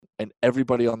and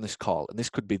everybody on this call, and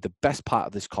this could be the best part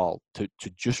of this call, to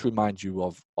just remind you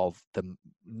of the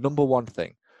number one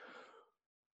thing.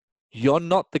 You're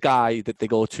not the guy that they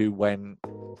go to when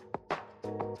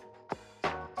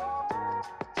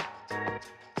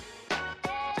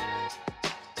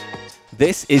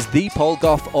This is the Paul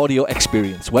Goff audio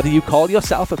experience. Whether you call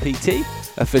yourself a PT,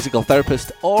 a physical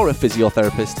therapist, or a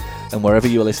physiotherapist, and wherever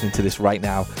you are listening to this right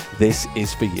now, this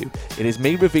is for you. It is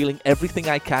me revealing everything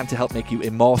I can to help make you a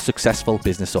more successful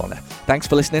business owner. Thanks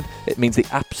for listening. It means the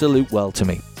absolute world to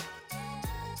me.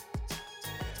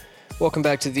 Welcome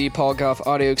back to the Paul Goff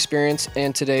audio experience,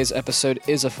 and today's episode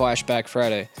is a Flashback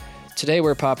Friday. Today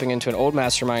we're popping into an old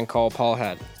mastermind call Paul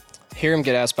had. Hear him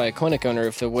get asked by a clinic owner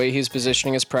if the way he's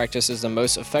positioning his practice is the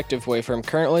most effective way for him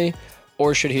currently,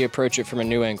 or should he approach it from a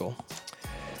new angle.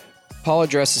 Paul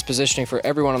addresses positioning for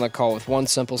everyone on the call with one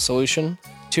simple solution.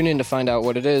 Tune in to find out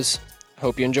what it is.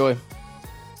 Hope you enjoy.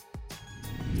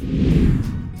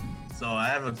 So I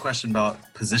have a question about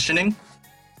positioning,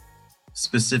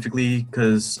 specifically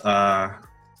because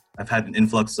I've had an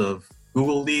influx of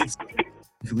Google leads,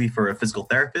 specifically for a physical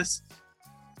therapist,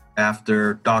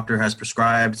 after doctor has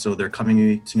prescribed, so they're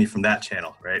coming to me from that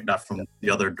channel, right? Not from the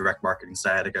other direct marketing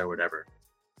sciatica or whatever.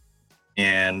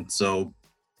 And so,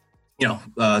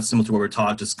 similar to what we're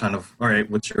taught, just kind of, all right,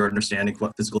 what's your understanding of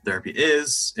what physical therapy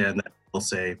is? And then they'll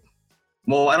say,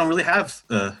 well, I don't really have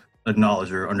a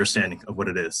knowledge or understanding of what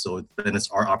it is. So then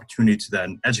it's our opportunity to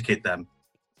then educate them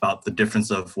about the difference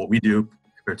of what we do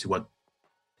compared to what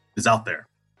is out there.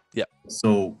 Yeah.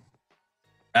 So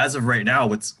as of right now,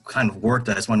 what's kind of worked,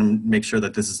 I just want to make sure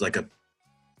that this is like a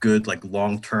good, like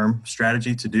long-term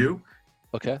strategy to do.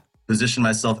 Okay. Position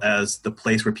myself as the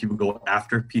place where people go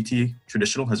after PT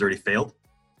traditional has already failed.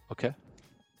 Okay.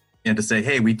 And to say,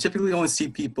 hey, we typically only see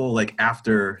people like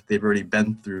after they've already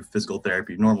been through physical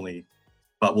therapy normally,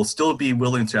 but we'll still be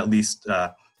willing to at least,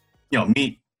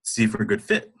 meet, see if we're a good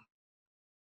fit.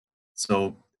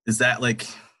 So is that like,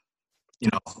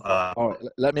 all right,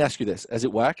 let me ask you this. Has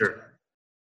it worked? Sure.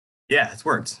 Yeah, it's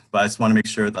worked, but I just want to make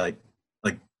sure that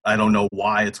like I don't know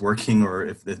why it's working or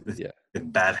if bad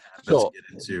habits So, get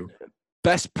into.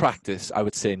 Best practice, I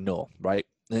would say no, right?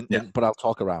 But I'll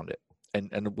talk around it,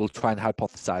 and we'll try and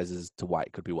hypothesize as to why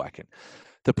it could be working.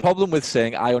 The problem with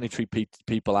saying I only treat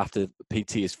people after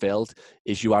PT has failed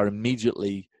is you are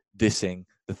immediately dissing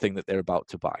the thing that they're about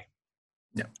to buy.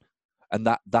 Yeah, and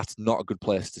that's not a good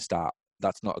place to start.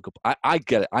 That's not a good. I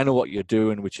get it. I know what you're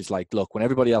doing, which is like, look, when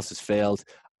everybody else has failed,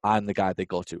 I'm the guy they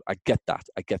go to. I get that.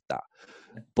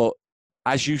 But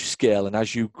as you scale and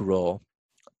as you grow,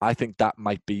 I think that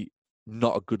might be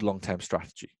not a good long-term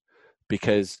strategy,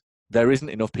 because there isn't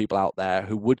enough people out there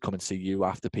who would come and see you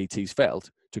after PT's failed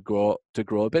to grow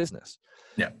a business.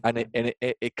 Yeah. And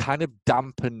it kind of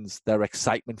dampens their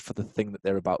excitement for the thing that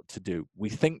they're about to do. We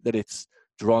think that it's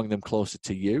drawing them closer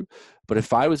to you, but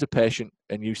if I was a patient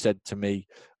and you said to me,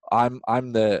 I'm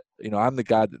the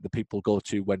guy that the people go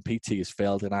to when PT has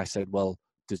failed, and I said, well,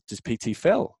 does PT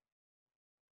fail?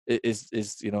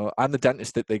 I'm the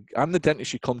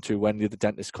dentist you come to when the other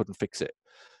dentist couldn't fix it.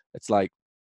 It's like,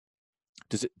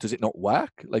 does it not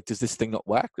work? Like, does this thing not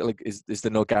work? Like, is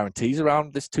there no guarantees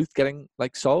around this tooth getting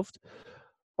like solved?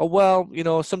 Oh,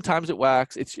 well, sometimes it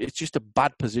works. It's just a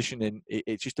bad position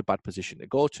it's just a bad position to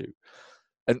go to.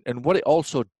 And what it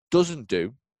also doesn't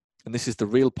do, and this is the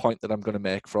real point that I'm going to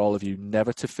make for all of you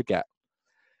never to forget,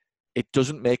 it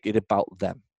doesn't make it about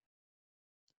them.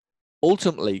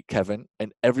 Ultimately, Kevin,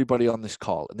 and everybody on this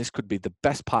call, and this could be the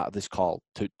best part of this call,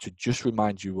 to just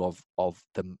remind you of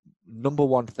the number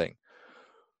one thing.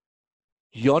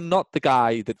 You're not the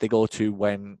guy that they go to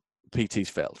when PT's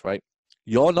failed, right?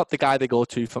 You're not the guy they go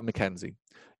to for McKenzie.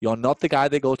 You're not the guy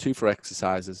they go to for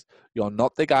exercises. You're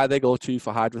not the guy they go to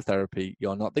for hydrotherapy.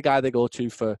 You're not the guy they go to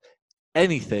for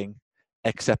anything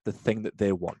except the thing that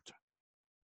they want.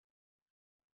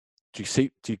 Do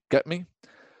you get me?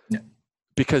 Yeah.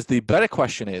 Because the better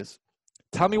question is,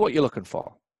 tell me what you're looking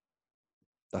for.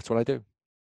 That's what I do.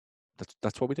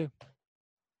 That's what we do.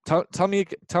 Tell me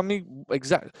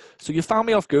exactly. So you found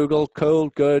me off Google. Cool,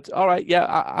 good. All right, yeah,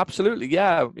 absolutely,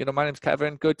 yeah. My name's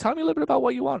Kevin. Good. Tell me a little bit about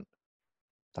what you want.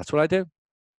 That's what I do.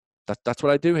 That's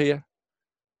what I do here.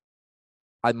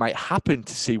 I might happen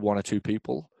to see one or two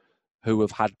people who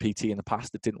have had PT in the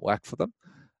past that didn't work for them,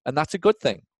 and that's a good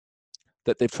thing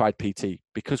that they've tried PT,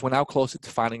 because we're now closer to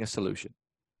finding a solution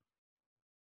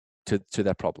to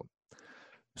their problem.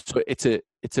 So it's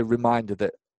a reminder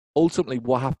that ultimately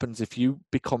what happens if you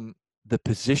become the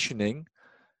positioning,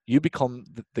 you become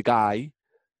the guy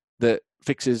that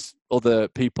fixes other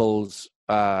people's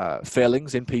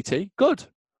failings in PT. Good.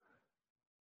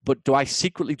 But do I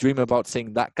secretly dream about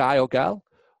seeing that guy or girl?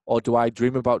 Or do I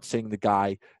dream about seeing the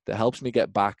guy that helps me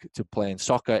get back to playing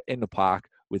soccer in the park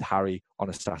with Harry on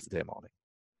a Saturday morning?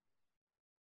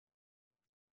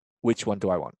 Which one do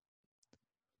I want?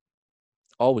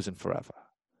 Always and forever.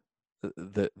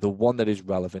 The one that is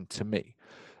relevant to me.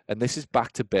 And this is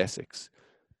back to basics.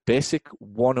 Basic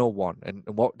 101. And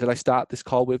what did I start this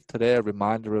call with today? A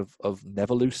reminder of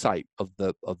never lose sight of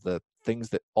the things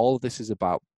that all of this is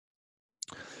about.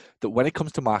 That when it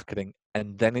comes to marketing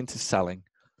and then into selling,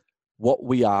 what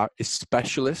we are is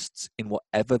specialists in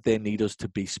whatever they need us to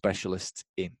be specialists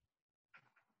in.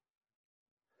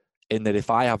 In that if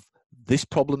I have this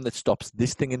problem that stops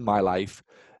this thing in my life,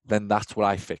 then that's what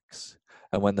I fix.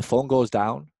 And when the phone goes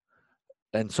down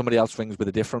and somebody else rings with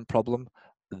a different problem,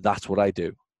 that's what I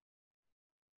do.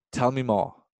 Tell me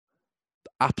more.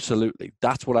 Absolutely.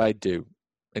 That's what I do.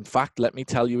 In fact, let me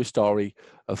tell you a story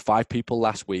of 5 people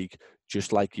last week,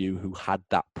 just like you, who had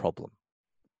that problem.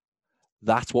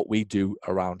 That's what we do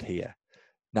around here.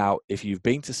 Now, if you've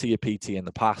been to see a PT in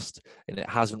the past and it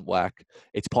hasn't worked,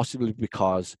 it's possibly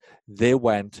because they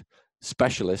went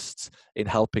specialists in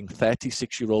helping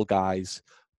 36-year-old guys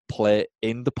play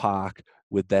in the park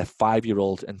with their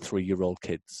 5-year-old and 3-year-old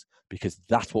kids, because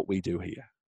that's what we do here.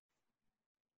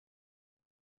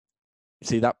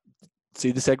 See that?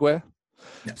 See the segue?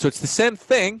 Yeah. So it's the same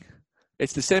thing.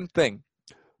 It's the same thing.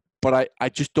 But I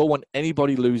just don't want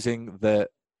anybody losing the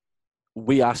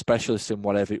we are specialists in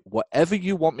whatever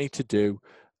you want me to do,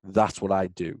 that's what I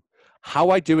do. How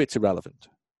I do it's irrelevant.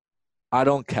 I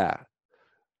don't care.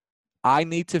 I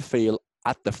need to feel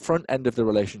at the front end of the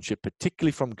relationship,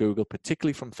 particularly from Google,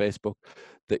 particularly from Facebook,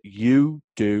 that you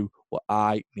do what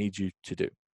I need you to do.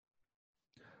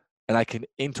 And I can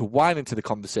intertwine into the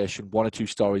conversation 1 or 2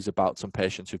 stories about some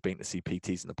patients who've been to see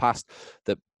PTs in the past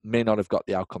that may not have got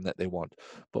the outcome that they want.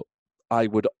 But I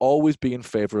would always be in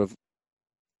favor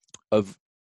of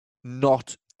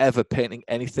not ever painting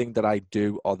anything that I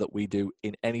do or that we do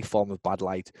in any form of bad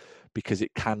light, because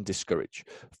it can discourage.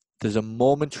 There's a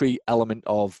momentary element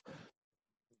of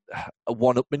a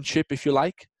one-upmanship, if you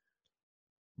like,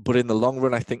 but in the long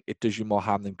run, I think it does you more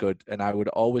harm than good. And I would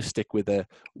always stick with a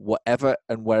whatever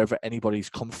and wherever anybody's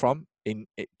come from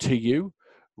to you,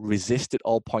 resist at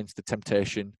all points the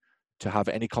temptation to have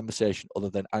any conversation other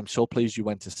than, I'm so pleased you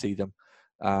went to see them.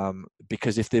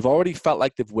 Because if they've already felt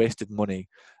like they've wasted money,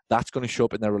 that's going to show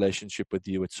up in their relationship with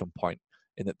you at some point,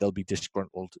 in that they'll be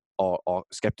disgruntled or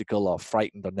skeptical or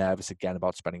frightened or nervous again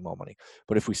about spending more money.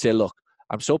 But if we say, look,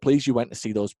 I'm so pleased you went to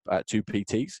see those 2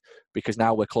 PTs, because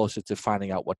now we're closer to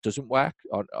finding out what doesn't work,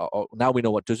 or now we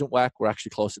know what doesn't work, we're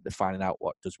actually closer to finding out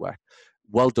what does work.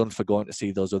 Well done for going to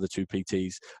see those other 2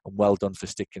 PTs, and well done for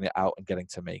sticking it out and getting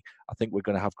to me. I think we're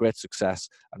going to have great success.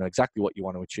 I know exactly what you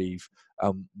want to achieve.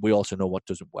 We also know what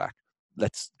doesn't work.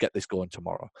 Let's get this going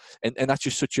tomorrow. And that's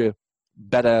just such a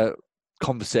better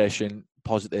conversation,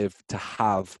 positive to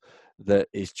have, that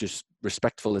is just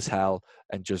respectful as hell,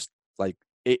 and just like,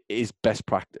 it is best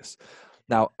practice.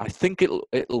 Now, I think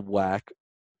it'll work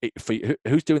for you.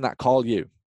 Who's doing that call? You?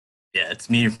 Yeah, it's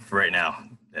me right now.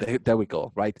 There we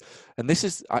go. Right. And this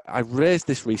is, I raised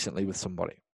this recently with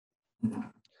somebody,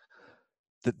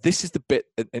 that this is the bit,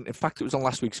 and in fact, it was on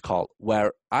last week's call,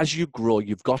 where as you grow,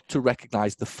 you've got to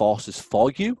recognize the forces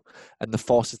for you and the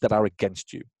forces that are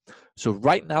against you. So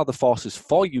right now, the forces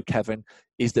for you, Kevin,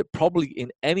 is that probably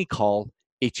in any call,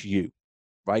 it's you.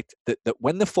 Right? That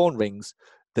when the phone rings,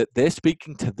 that they're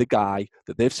speaking to the guy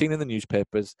that they've seen in the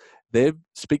newspapers, they're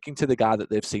speaking to the guy that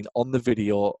they've seen on the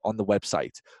video, on the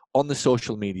website, on the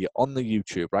social media, on the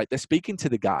YouTube, right? They're speaking to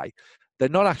the guy. They're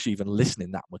not actually even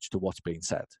listening that much to what's being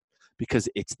said, because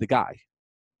it's the guy.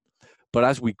 But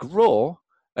as we grow,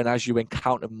 and as you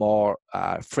encounter more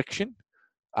friction,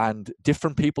 and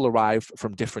different people arrive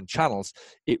from different channels,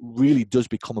 it really does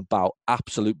become about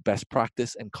absolute best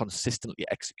practice and consistently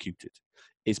executed,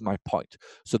 is my point.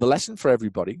 So the lesson for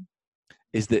everybody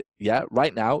is that, yeah,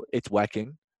 right now it's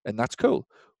working, and that's cool.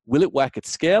 Will it work at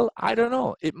scale? I don't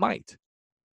know. It might.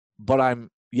 But I'm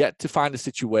yet to find a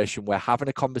situation where having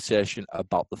a conversation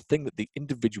about the thing that the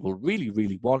individual really,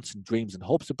 really wants and dreams and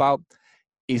hopes about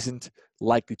isn't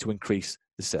likely to increase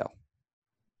the sale.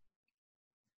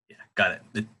 Yeah, got it.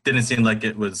 It didn't seem like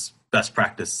it was best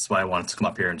practice. That's why I wanted to come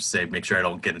up here and just say, make sure I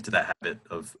don't get into that habit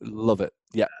of. Love it.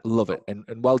 Yeah, love it. And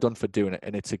well done for doing it.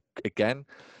 And it's, again,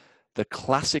 the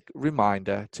classic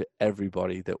reminder to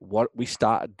everybody that what we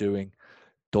started doing,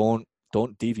 don't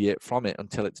deviate from it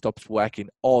until it stops working,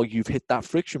 or you've hit that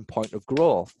friction point of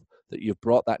growth, that you've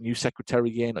brought that new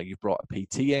secretary in, or you've brought a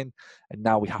PT in, and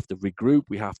now we have to regroup,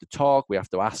 we have to talk, we have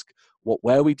to ask, what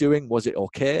were we doing? Was it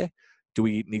okay? Do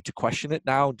we need to question it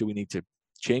now? Do we need to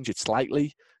change it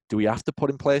slightly? Do we have to put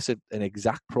in place an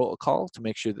exact protocol to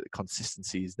make sure that the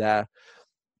consistency is there?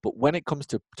 But when it comes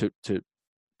to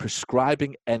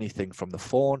prescribing anything from the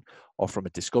phone or from a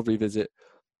discovery visit,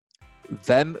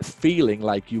 them feeling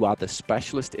like you are the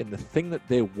specialist in the thing that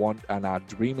they want and are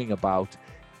dreaming about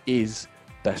is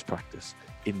best practice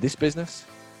in this business,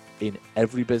 in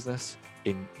every business,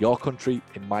 in your country,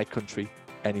 in my country,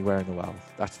 anywhere in the world.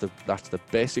 That's the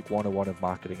basic 101 of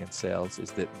marketing and sales,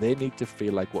 is that they need to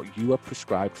feel like what you have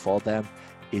prescribed for them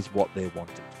is what they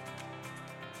wanted.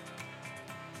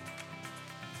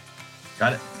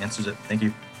 Got it. Answers it. Thank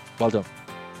you. Well done.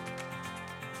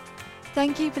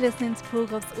 Thank you for listening to Paul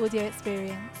Goff's audio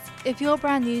experience. If you're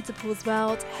brand new to Paul's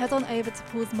world, head on over to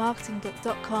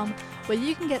paulsmarketingbook.com, where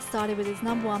you can get started with his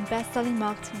 #1 best-selling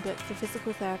marketing book for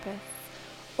physical therapists.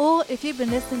 Or if you've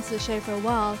been listening to the show for a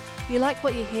while, you like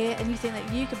what you hear and you think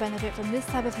that you could benefit from this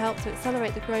type of help to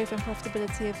accelerate the growth and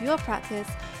profitability of your practice,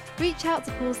 reach out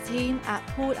to Paul's team at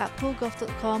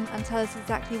paul@paulgoff.com and tell us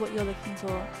exactly what you're looking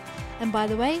for. And by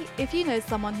the way, if you know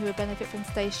someone who would benefit from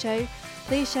today's show,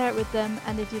 please share it with them.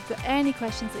 And if you've got any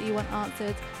questions that you want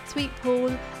answered, tweet Paul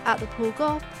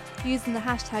 @thepaulgoff using the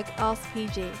hashtag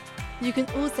AskPG. You can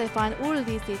also find all of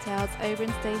these details over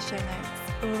in today's show notes.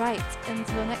 Alright,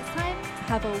 until next time,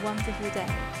 have a wonderful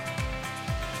day.